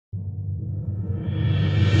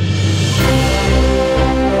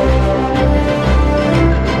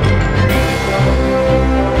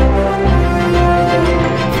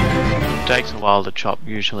takes a while to chop.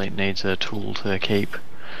 Usually it needs a tool to keep.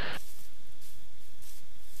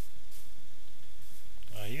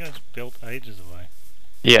 Oh, you guys built ages away.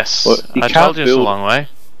 Yes, Well, I told you it's a long way.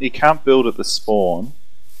 You can't build at the spawn,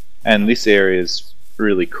 and this area is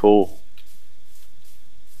really cool.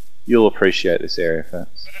 You'll appreciate this area,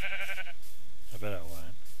 folks. I bet I won't.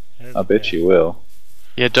 There's I a bet bear. you will.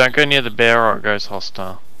 Yeah, don't go near the bear or it goes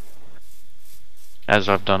hostile. As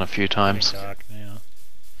I've done a few It's times. getting dark now.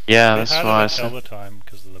 Yeah, It's that's harder why I to tell said. the time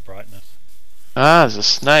because of the brightness. Ah, there's a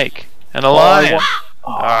snake and a lion.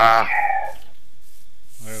 Ah.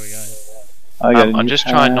 Where are we going? I got a I'm new just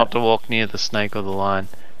trying hat. not to walk near the snake or the lion.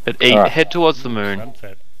 But Alright. head towards the moon.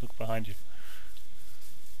 Sunset. Look behind you.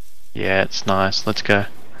 Yeah, it's nice. Let's go.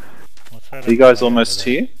 What's that? Are you guys almost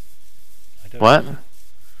here? I don't What? know.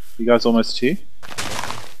 You guys almost here?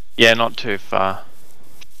 Yeah, not too far.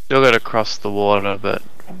 Still got to cross the water, but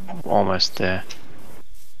almost there.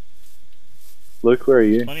 Luke, where are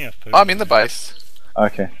you? Plenty of food. I'm in the base.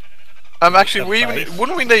 Okay. Actually, Base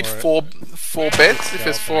wouldn't we need or- four beds if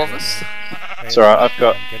there's four of us? It's alright, I've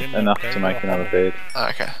got Get in the enough cave to make or another hole. bed.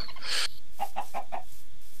 Okay.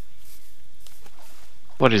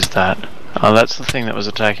 What is that? Oh, that's the thing that was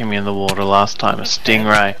attacking me in the water last time. A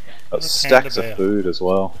stingray. Got Look, stacks panda bear. of food as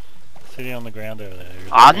well. Sitting on the ground over there.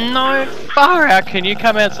 Ah, no! Far out! Can you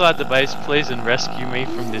come outside the base, please, and rescue me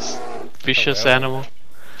from this vicious animal?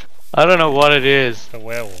 I don't know what it is. The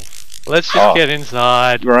werewolf. Let's just Oh. get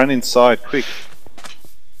inside. Run inside, quick.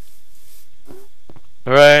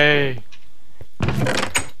 Hooray!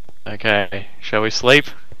 Okay, shall we sleep?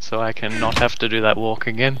 So I can not have to do that walk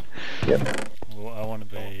again. Well, I want to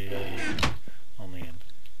be on the end.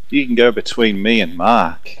 You can go between me and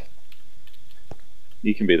Mark.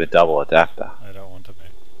 You can be the double adapter. I don't want to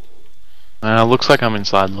be. Looks like I'm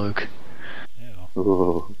inside Luke. Ew.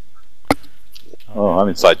 Ooh. Oh, I'm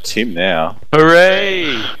inside Tim now.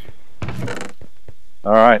 Hooray!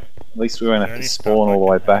 Alright, at least we won't Is there have to any spawn stuff I all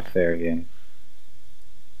the way can back there again.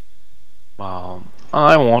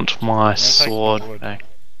 I want my take the sword wood. back.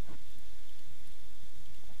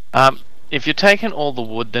 If you're taking all the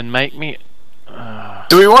wood, then make me...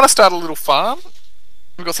 Do we want to start a little farm?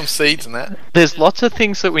 We've got some seeds and that. There's lots of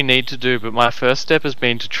things that we need to do, but my first step has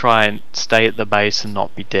been to try and stay at the base and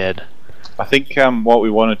not be dead. I think what we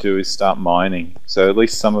want to do is start mining. So at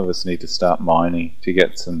least some of us need to start mining to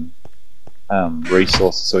get some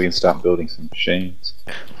resources so we can start building some machines.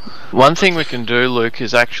 One thing we can do, Luke,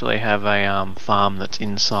 is actually have a farm that's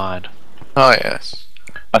inside. Oh yes.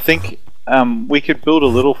 I think we could build a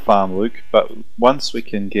little farm, Luke, but once we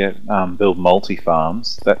can get build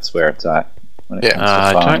multi-farms, that's where it's at. When it Yeah. comes to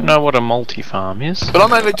I farming. don't know what a multi-farm is. But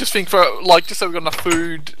I'm only just thinking for just so we've got enough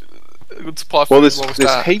food, a good supply of food Well, while we there's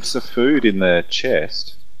start. heaps of food in the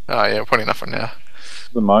chest Oh yeah, we're putting enough for now. at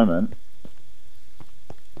the moment.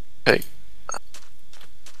 Okay.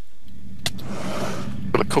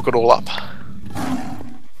 Gotta cook it all up.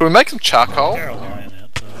 Can we make some charcoal? There a lion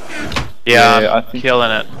out there. Yeah, Yeah, I I'm think-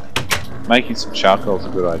 killing it. Making some charcoal is a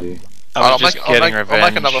good idea. I was just getting revenge. I'll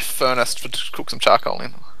make another furnace to cook some charcoal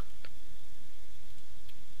in.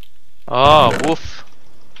 Oh, woof.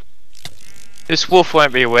 This wolf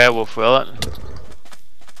won't be a werewolf, will it?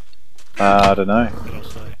 I don't know. What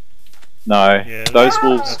else say? No, Yeah, those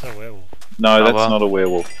wolves. That's a werewolf. No, Oh, that's well. not a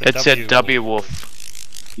werewolf. The It said W W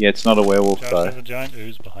wolf. Yeah, it's not a werewolf Josh, though. there's a giant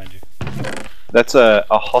ooze behind you. That's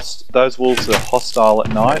those wolves are hostile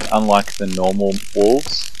at night, unlike the normal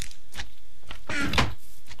wolves.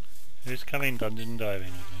 Who's coming dungeon diving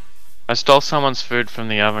with me? I stole someone's food from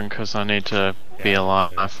the oven because I need to be Yeah,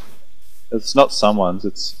 alive. It's not someone's,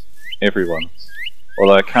 it's everyone's.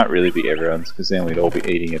 Although it can't really be everyone's, because then we'd all be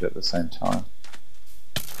eating it at the same time.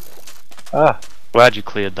 Ah, Glad you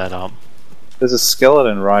cleared that up. there's a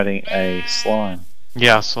skeleton riding a slime.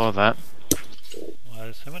 Yeah, I saw that. Wow,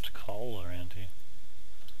 there's so much coal around here.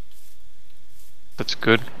 That's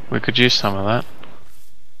good. We could use some of that.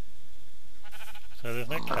 So there's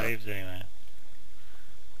no caves anywhere.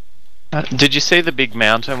 Did you see the big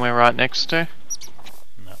mountain we're right next to?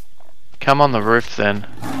 No. Come on the roof then.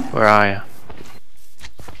 Where are you?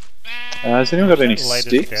 Has anyone got any The latest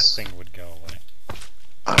death sticks? thing would go away.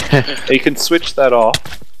 You can switch that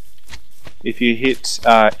off if you hit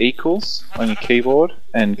equals on your keyboard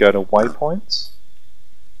and go to waypoints.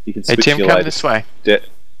 You can Hey switch Tim, your come latest this way. death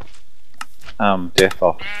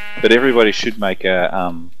off. But everybody should make a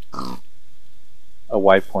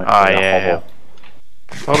waypoint Ah, for their yeah. hovel.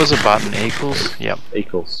 What was the button? Equals? Yep.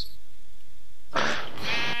 Equals.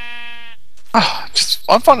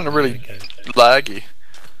 I'm finding it really Okay. laggy.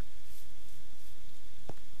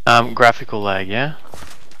 Graphical lag, yeah?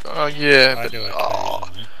 Oh yeah, I but do it oh,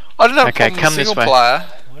 occasionally. I didn't have a Okay, problem come with this single way. player.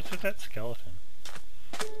 What's with that skeleton?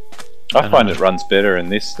 I find it runs better in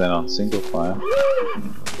this than on single player.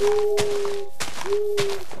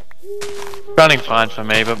 Running fine for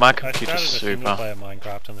me, but my I computer's started a single super. player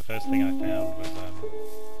Minecraft and the first thing I found was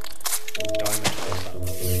diamond horse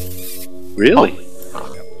armor. Really? Yep.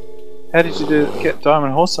 How did you get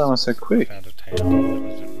diamond horse armor so quick? Found a town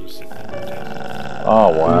that was sitting in the desert. Oh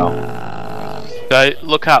wow. So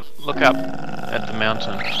look up at the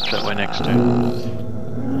mountain that we're next to. Yeah,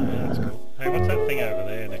 that's cool. Hey, what's that thing over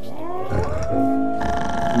there next to the water?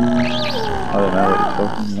 I don't know what you're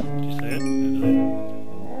talking about. Did you see it? Over there?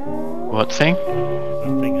 What thing? There's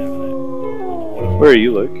that thing over there. On the waterfall. Where are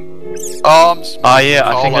you, Luke? Oh, I'm just Oh yeah, I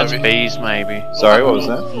think coal that's over. bees maybe. Sorry, what was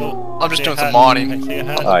that? I'm just See doing a some hat? mining. I see a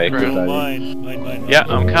hat. Oh, yeah, good Cool, idea. mine. Yeah,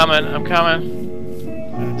 I'm coming.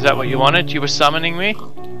 Is that what you wanted? You were summoning me?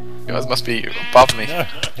 You guys must be above me. No.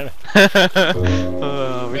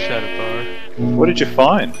 Oh, I wish I had a bow. What did you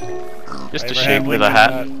find? Just a Abraham sheep with a Lincoln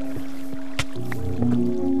hat.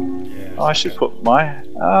 Yeah, Oh, I should put my.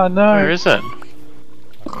 Oh no. Where is it?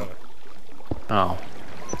 I've got it. Oh.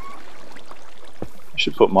 I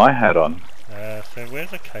should put my hat on. So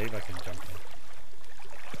where's a cave I can jump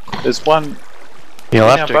in? There's one You'll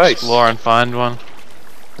In have to our base. explore and find one.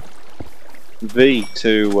 V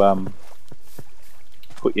to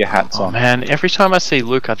put your hats Oh on. man, every time I see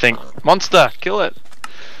Luke I think, monster, kill it!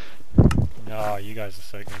 Oh, you guys are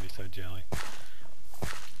so gonna be so jelly.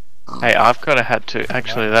 Hey, I've got a hat too.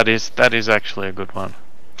 Actually, that is actually a good one.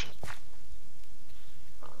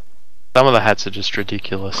 Some of the hats are just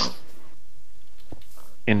ridiculous.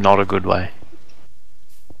 In not a good way.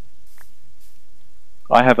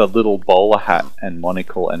 I have a little bowler hat and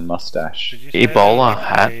monocle and mustache. Did you say Ebola there's a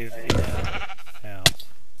hat. cave in our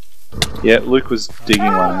house? Yeah, Luke was digging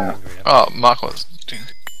one out. Oh, Mark was.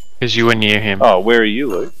 Because you were near him. Oh, where are you,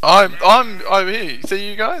 Luke? I'm over here. See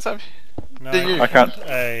you guys? No, Do you? I can't-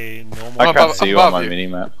 a normal I can't above- see you on above my you.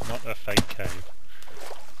 minimap. not a fake cave.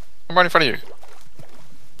 I'm right in front of you.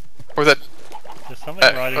 Or is that? There's something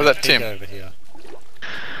riding was a that pig Tim? over here.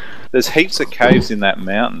 There's heaps of caves in that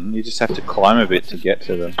mountain. You just have to climb a bit to get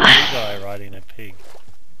to them. Blue guy riding a pig.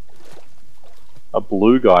 A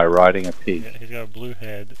blue guy riding a pig. Yeah, he's got a blue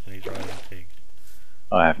head and he's riding a pig.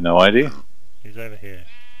 I have no idea. He's over here,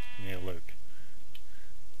 near Luke.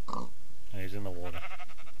 And he's in the water.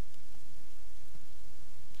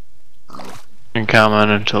 And come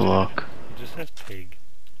in to look. It just says pig.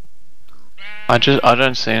 I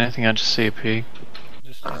don't see anything, I just see a pig.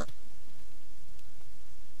 Just says,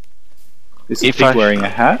 Is the If pig I- wearing a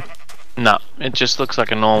hat? No, it just looks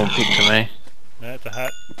like a normal pig to me. no, it's a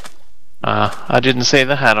hat. I didn't see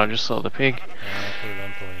the hat, I just saw the pig. I'll put it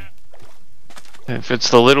on for you. If it's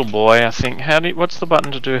the little boy, I think. What's the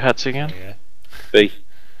button to do hats again? Yeah. B.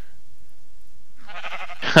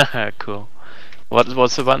 Cool.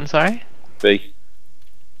 What's the button, sorry? B.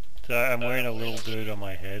 So I'm wearing a little dude on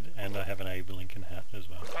my head and I have an Abe Lincoln hat as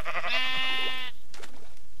well.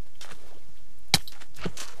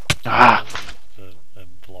 Ah! It's a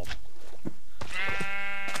blob.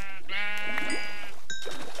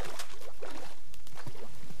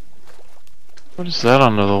 What is that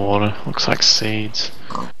under the water? Looks like seeds.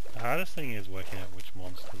 The hardest thing is working out which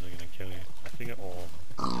monsters are going to kill you. I figure all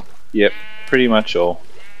of them. Yep, pretty much all.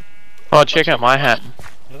 Oh, check out my hat.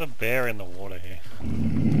 There's a bear in the water here.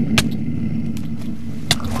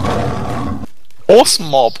 Horse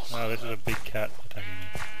mob. Oh, this is a big cat attacking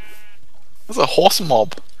me. There's a horse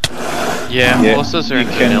mob. Yeah, Yeah, horses are you in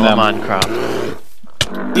can, vanilla um,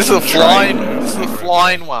 Minecraft. This is a flying. This is a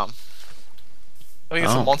flying one. I think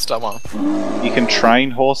it's Oh. a monster one. You can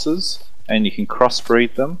train horses and you can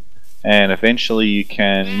crossbreed them, and eventually you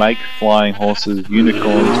can make flying horses,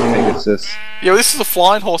 unicorns, Pegasus. Yeah, this is a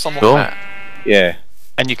flying horse I'm looking Cool. at. Yeah.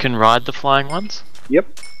 And you can ride the flying ones?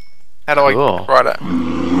 Yep. How do Cool. I ride it?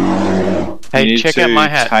 Hey, you need check to out my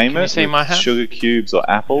hat. tame Can you it see with my hat? sugar cubes or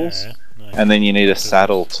apples, Yeah, nice. and then you need a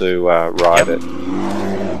saddle to ride it.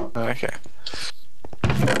 Okay.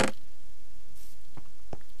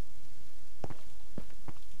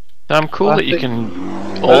 Cool I that you think-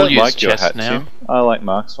 can I all don't use like your chests hat, now. Tim. I like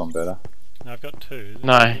Mark's one better. No, I've got two.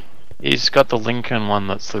 No, he's got the Lincoln one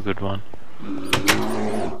that's the good one.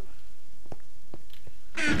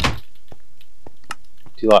 Do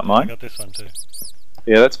you like I mine? got this one too.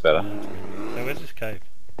 Yeah, that's better. So where's this cave?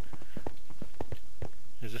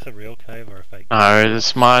 Is this a real cave or a fake? No,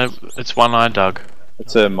 it's one I dug.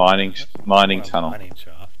 It's a mining Well, tunnel. mining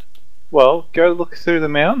shaft. Well, go look through the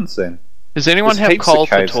mountains then. Does anyone There's have heaps of coal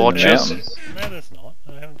for caves in the torches? mountains. No, there's not.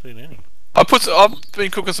 I haven't seen any. I've been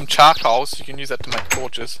cooking some charcoal, so you can use that to make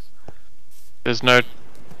torches. There's no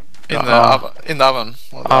In the oven. In the oven.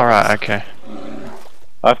 One of the ovens. Alright, okay.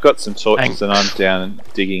 I've got some torches and I'm down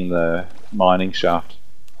digging the mining shaft.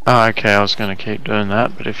 Oh, okay, I was going to keep doing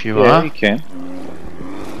that, but if you Yeah, are... you can.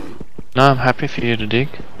 No, I'm happy for you to dig.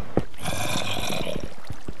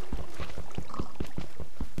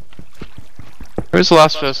 Who's the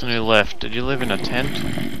last person who left? Did you live in a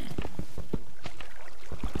tent?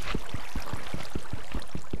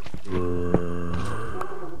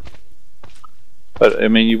 But I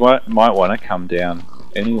mean, you might want to come down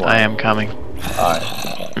anyway. I am coming.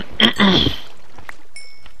 Aye.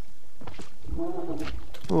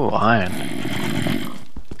 Ooh, iron.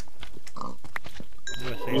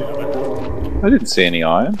 You see another? I didn't see any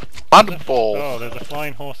iron. Thunderball. Oh, there's a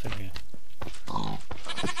flying horse in here.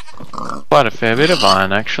 Quite a fair bit of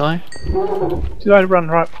iron, actually. Did I run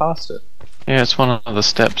right past it? Yeah, it's one of the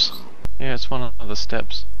steps. Yeah, it's one of the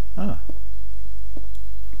steps. Oh.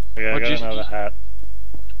 Yeah, I What'd got you- another hat.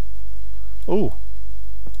 Ooh.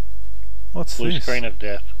 What's Blue this? screen of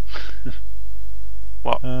death.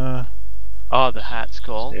 Oh, the hat's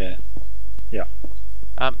called. Yeah.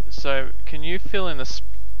 So can you fill in the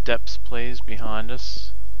steps, please, behind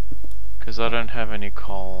us? Because I don't have any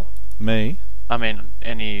coal. Me? I mean,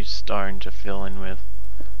 any stone to fill in with.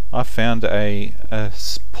 I found a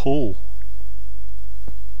pool.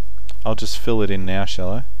 I'll just fill it in now,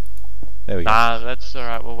 shall I? There we go. Ah, that's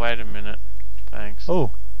alright. Well, wait a minute. Thanks.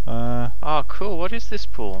 Oh. Oh, cool. What is this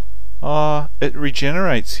pool? It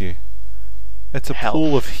regenerates you. It's a Health.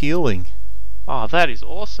 pool of healing. Oh, that is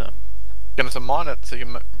awesome. Gonna have to mine it so you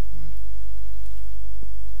can.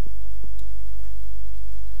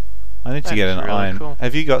 I need to get That's an really iron. cool.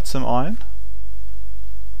 Have you got some iron?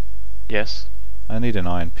 Yes. I need an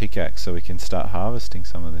iron pickaxe so we can start harvesting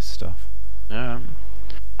some of this stuff. Yeah.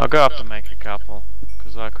 I'll go up and make a couple,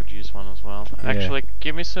 because I could use one as well. Yeah. Actually,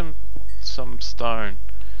 give me some stone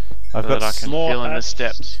I've so got that I can small fill in the hats.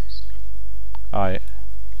 steps.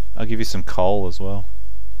 I'll give you some coal as well.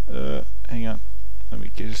 Hang on. Let me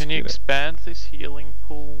just Can you get it. expand this healing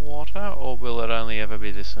pool water, or will it only ever be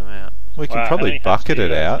this amount? We can Wow, how probably many hats bucket do you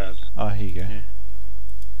it guys out. have? Oh, here you go. Yeah.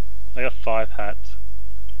 I got 5 hats.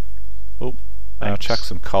 And I'll Thanks. chuck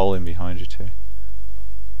some coal in behind you too.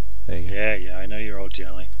 There you go. Yeah, I know you're all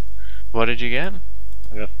jelly. What did you get?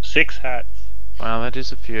 I got 6 hats. Wow, that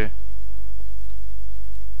is a few.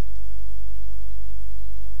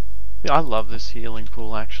 Yeah, I love this healing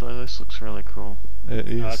pool actually, this looks really cool. It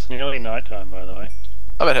is. It's nearly night time, by the way.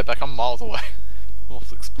 I better head back. I'm miles away.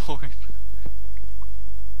 Whilst exploring.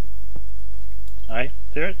 I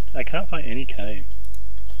can't find any cave.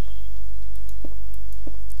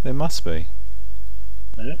 There must be.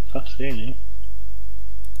 I don't see any.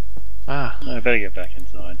 Ah, I better get back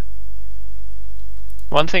inside.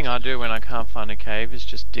 one thing I do when I can't find a cave is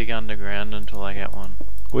just dig underground until I get one.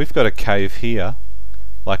 We've got a cave here.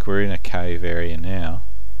 Like we're in a cave area now.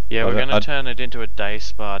 Yeah, Well, we're gonna I'd- turn it into a day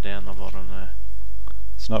spa down the bottom there.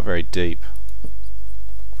 It's not very deep.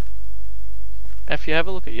 If you have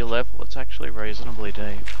a look at your level, it's actually reasonably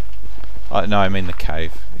deep. No, I mean the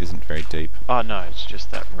cave isn't very deep. Oh no, it's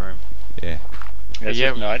just that room. Yeah. It's Yeah.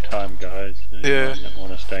 just night time, guys. So Yeah. You might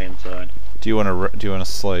want to stay inside. Do you want to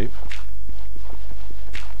sleep?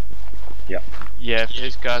 Yeah, if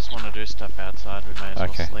these guys want to do stuff outside, we may as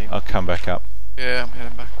Okay. well sleep. I'll come back up. Yeah, I'm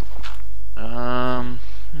heading back.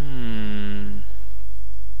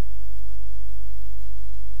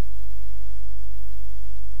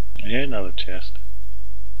 I hear another chest.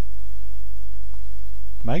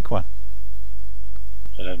 Make one.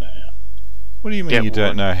 I don't know how. What do you mean Get you don't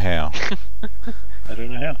one. know how? I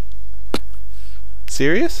don't know how.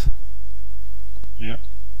 Serious? Yeah.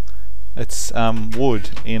 It's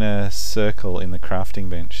wood in a circle in the crafting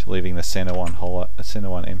bench, leaving the center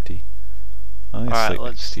one empty. I'm gonna Alright, sleep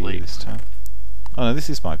let's next to you sleep. this time. Oh no, this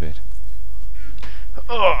is my bed.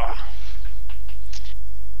 Ugh.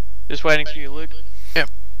 Just waiting for you, Luke.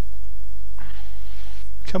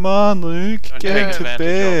 Come on, Luke, Don't get take into advantage of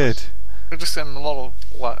bed. us. We're just in a lot of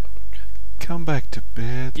like. Come back to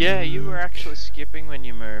bed. Yeah, you were Luke. actually skipping when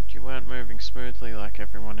you moved. You weren't moving smoothly like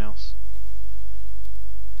everyone else.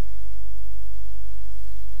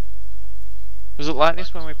 Was it like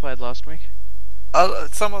this when we played last week?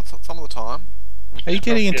 Some of the time. Are you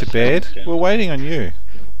getting into Yes, bed? yes. We're waiting on you.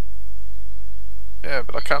 Yeah,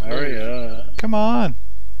 but I can't Hurry move. up. Come on.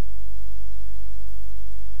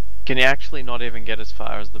 Can you actually not even get as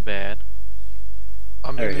far as the bed?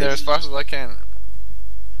 I'm There moving it there is. as fast as I can.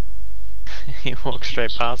 You walk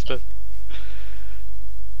straight past it.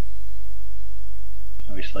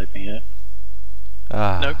 Are we sleeping yet?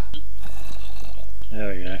 Nope.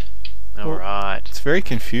 There we go. Well- Alright. It's very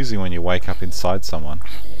confusing when you wake up inside someone.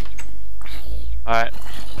 Alright,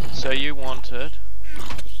 so you wanted...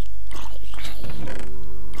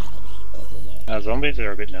 Zombies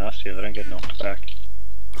are a bit nastier, they don't get knocked back.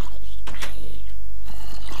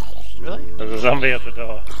 Really? There's a zombie at the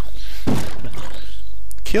door.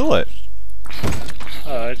 Kill it.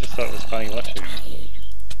 Oh, I just thought it was funny watching.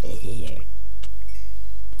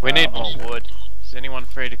 We need more wood. Is anyone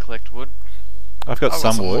free to collect wood? I've got I've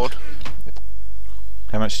got some wood.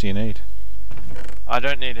 How much do you need? I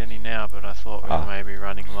don't need any now, but I thought we were maybe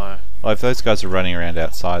running low. Well, if those guys are running around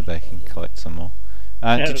outside, they can collect some more.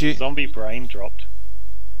 Yeah, Did you? a zombie brain dropped.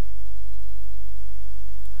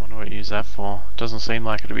 Wonder what you use that for. Doesn't seem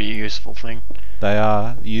like it'd be a useful thing. They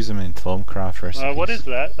are. Use them in Thlomcraft recipes. What is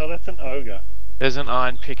that? Oh, that's an ogre. There's an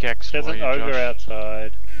iron pickaxe There's for an you, ogre Josh.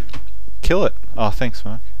 outside. Kill it. Oh, thanks,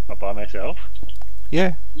 Mark. I'll by myself.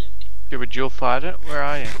 Yeah. Yeah, would you fight it? Where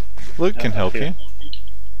are you? Luke can help you.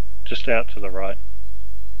 Just out to the right.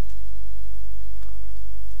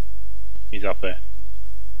 He's up there.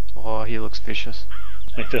 Oh, he looks vicious.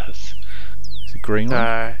 He does. It's a green one.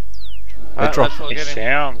 No. They Alright, drop- let's all He get him.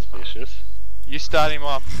 sounds vicious. You start him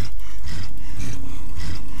off.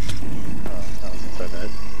 Oh, that wasn't so bad.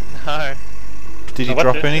 No. Did you Oh, what's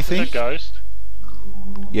drop this? anything? This is a ghost.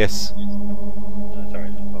 Yes. Oh, sorry,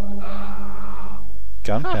 it's on fire.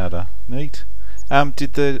 Gunpowder. Neat.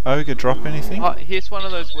 Did the ogre drop anything? Oh, here's one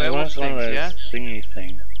of those It werewolf was one of things, those yeah? thingy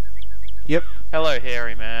things. Yep. Hello,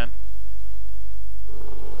 hairy man.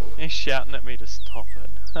 He's shouting at me to stop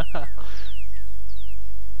it.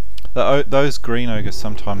 Those green ogres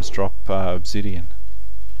sometimes drop obsidian.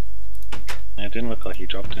 Yeah, it didn't look like he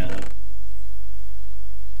dropped down.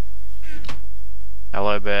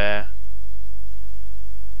 Hello, bear.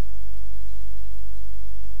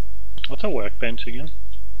 What's a workbench again?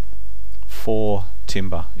 4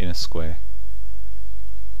 timber in a square.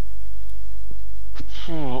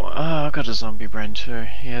 Ooh, I got a zombie brain too.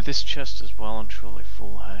 Yeah, this chest is well and truly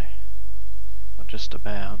full, hey? Or just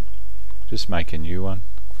about. Just make a new one.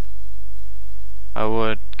 I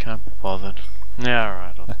would, can't be bothered. Yeah,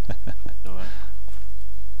 alright, I'll do it.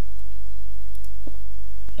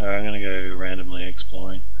 Alright, I'm gonna go randomly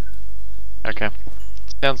exploring. Okay.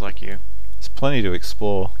 Sounds like you. There's plenty to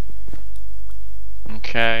explore.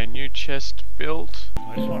 Okay, new chest built.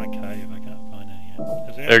 I just want a cave, I can't find any yet.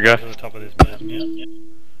 Has There you go. to the top of this mountain yet?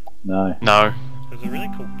 No. No. There's a really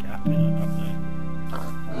cool gap in it up there.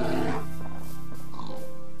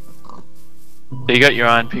 So you got your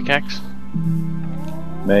iron pickaxe?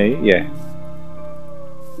 Me? Yeah.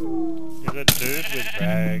 There's a dude with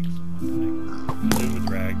rags. A dude with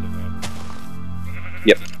rags around.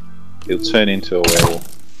 Yep. He'll turn into a werewolf.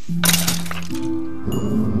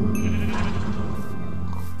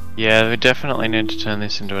 Yeah, we definitely need to turn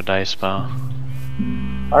this into a day spa.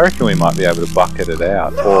 I reckon we might be able to bucket it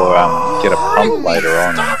out, or get a pump later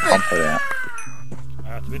on and pump it out.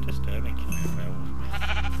 It's a bit disturbing killing a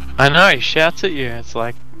werewolf. I know, he shouts at you. It's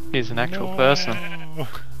like he's an actual person. You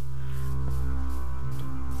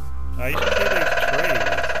should see these trees.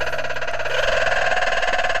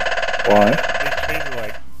 Why? These trees are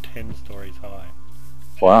like 10 stories high.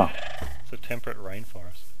 Wow. It's a temperate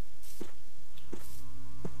rainforest.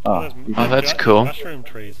 Oh, There's Oh, that's giant cool. mushroom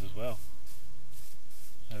trees as well.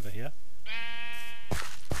 Over here.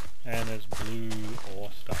 And there's blue ore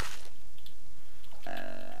stuff.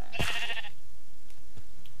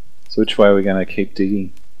 so which way are we going to keep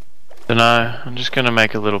digging? Dunno, I'm just gonna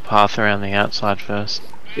make a little path around the outside first.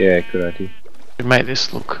 Yeah, good idea. To make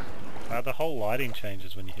this look. The whole lighting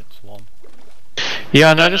changes when you hit Slom.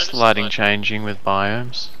 Yeah, I noticed the lighting changing with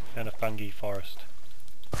biomes. And a fungi forest.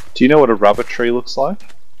 Do you know what a rubber tree looks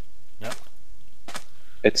like? Yep.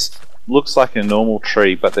 It looks like a normal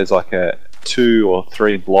tree, but there's like a 2 or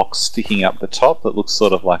 3 blocks sticking up the top that looks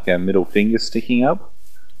sort of like a middle finger sticking up.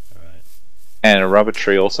 Alright. And a rubber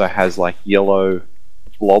tree also has like yellow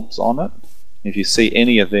blobs on it. If you see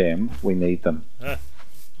any of them, we need them. I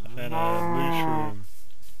found a mushroom.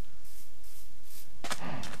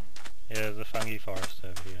 Yeah, there's a fungi forest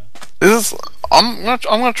over here. This is, I'm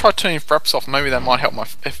gonna try turning fraps off. Maybe that might help my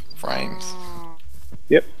frames.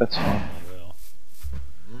 Yep, that's fine. I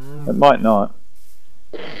will. It might not.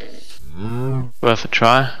 Worth a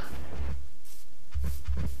try.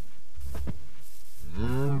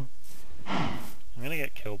 I'm gonna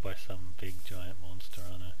get killed by some big giant monster,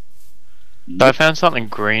 aren't I? So I found something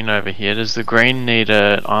green over here. Does the green need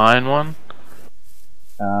an iron one?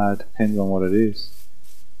 Depends on what it is.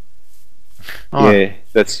 Oh, Yeah,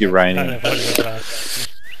 that's I don't know uranium. what it is.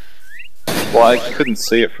 Well, I couldn't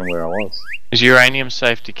see it from where I was. Is uranium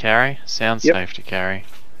safe to carry? Sounds Yep. safe to carry.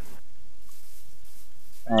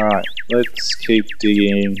 Alright, let's keep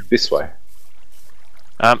digging this way.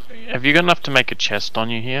 Have you got enough to make a chest on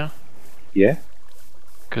you here? Yeah.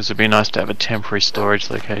 Because it'd be nice to have a temporary storage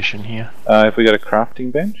location here. Have we got a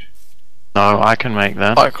crafting bench? No, I can make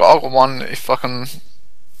that. I've got one if I can.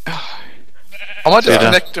 I might just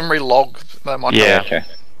connect and relog. That might Yeah. Okay.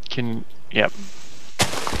 Yep.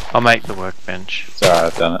 I'll make the workbench. It's alright,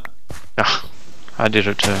 I've done it. Ah, I did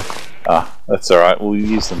it too. Ah, that's alright, we'll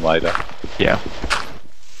use them later. Yeah.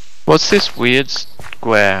 What's this weird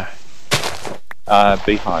square?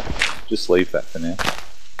 Beehive. Just leave that for now.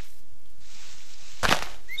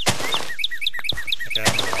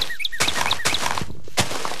 Okay.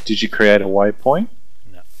 Did you create a waypoint?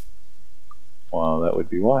 No. Well, that would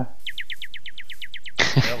be why.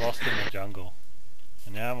 I got lost in the jungle.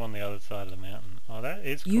 And now I'm on the other side of the mountain. Oh, that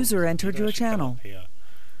is cool. User entered Maybe I your should come channel. up here.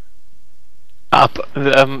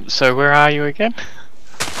 Up. So where are you again?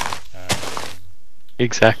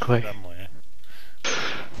 Exactly. Somewhere.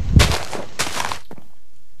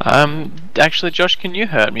 Actually, Josh, can you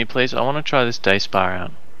hurt me, please? I want to try this day spar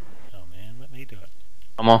out. Oh man, let me do it.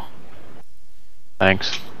 Come on.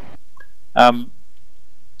 Thanks.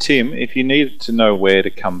 Tim, if you need to know where to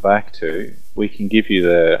come back to, we can give you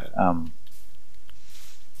the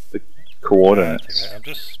coordinates. Okay. I'm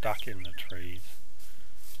just stuck in the trees.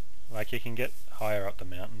 Like you can get higher up the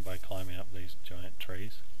mountain by climbing up these giant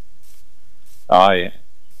trees. Oh, yeah.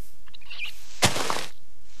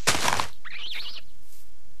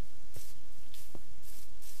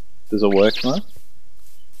 Does it work, Mark?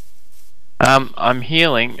 I'm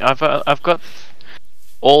healing. I've got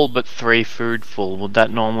all but 3 food full. Would that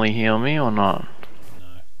normally heal me or not?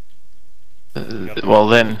 No. Well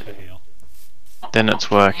then To heal. it's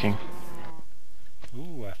working.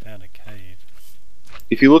 Ooh, I found a cave.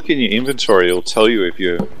 If you look in your inventory, it'll tell you if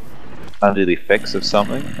you're under the effects of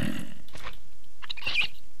something.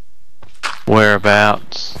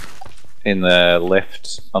 Whereabouts? In the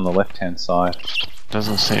left, on the left-hand side.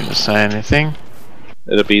 Doesn't seem to say anything.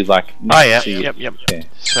 It'll be like. Oh yeah, to you. yep. Yeah.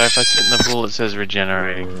 So if I sit in the pool, it says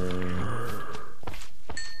regenerating.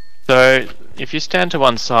 So if you stand to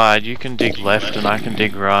one side, you can dig left and I can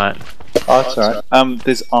dig right. Oh, that's alright.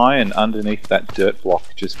 There's iron underneath that dirt block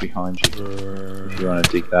just behind you. If you want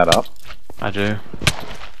to dig that up. I do.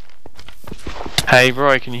 Hey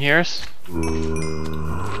Roy, can you hear us?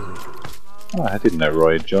 Oh, I didn't know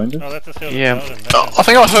Roy had joined us. Oh, that's a silver Yeah. skeleton. I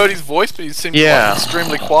think I heard his voice, but he seemed Yeah.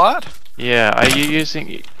 extremely quiet. Yeah, are you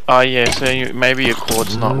using... Oh yeah, so maybe your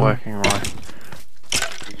cord's not working right.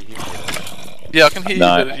 Yeah, I can hear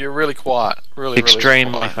No. you, but you're really quiet. Really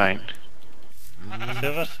Extremely quiet. faint.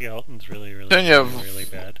 Silver skeleton's really Turn your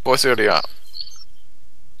bad. voice audio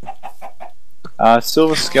up.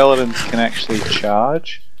 Silver skeletons can actually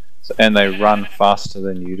charge, and they run faster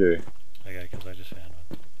than you do. Okay, because I just found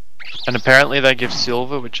one. And apparently they give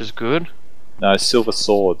silver, which is good. No, silver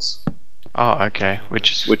swords, Oh, okay.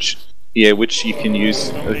 Which which you can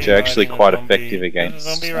use, which are actually quite effective against.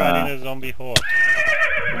 There's a zombie riding a zombie horse.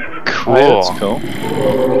 cool. Oh, yeah, that's cool.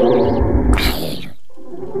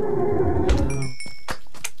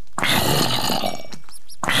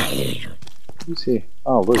 Who's here?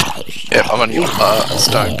 Oh, look, Yeah, I'm on your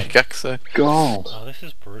stone pickaxe. So. gold. Oh, this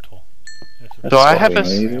is brutal. This is So I what have we a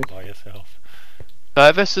needed. by yourself. I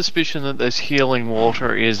have a suspicion that this healing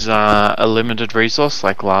water is a limited resource,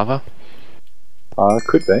 like lava.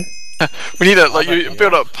 Could be. We need you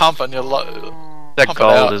build a pump and you're That Pump it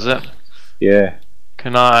gold, out. is it? Yeah.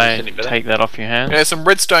 Can I Any better? take that off your hands? Yeah, some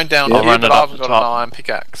redstone down Yeah. here, Run but it up I've the got top. an iron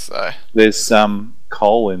pickaxe. So There's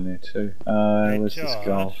coal in there too. Hey, Where's this Josh,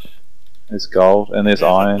 gold? There's gold and there's a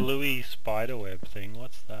iron. bluey spiderweb thing.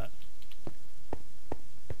 What's that?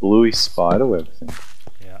 Bluey spiderweb thing.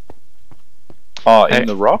 Yeah, Oh, Hey. in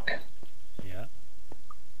the rock? yeah.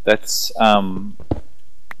 That's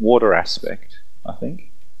water aspect, I think.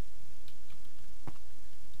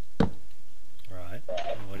 Right.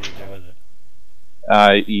 And what do you do with it?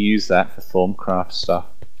 You use that for Thorncraft stuff.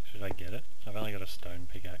 Should I get it? I've only got a stone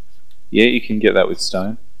pickaxe. Yeah, you can get that with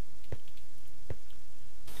stone.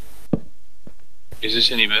 Is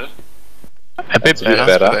this any better? A bit That's a bit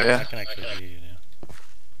better. better. I yeah. can actually hear you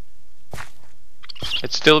now.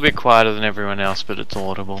 It's still a bit quieter than everyone else, but it's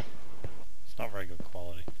audible. It's not very good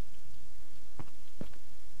quality.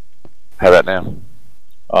 How about now?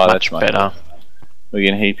 Oh, Much that's much better. We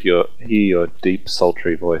can hear your deep,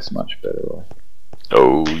 sultry voice much better, Roy.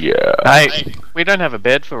 Oh yeah. Hey, we don't have a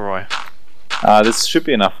bed for Roy. There should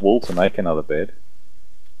be enough wool to make another bed.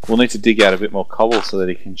 We'll need to dig out a bit more cobble so that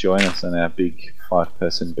he can join us in our big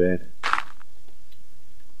 5-person bed.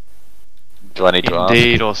 Do I need to ask?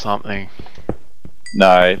 Indeed, or something.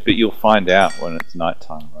 No, but you'll find out when it's night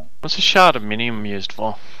time, right? What's a shard of minium used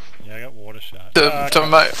for? Yeah, I got water shards. To I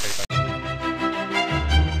ma- can't-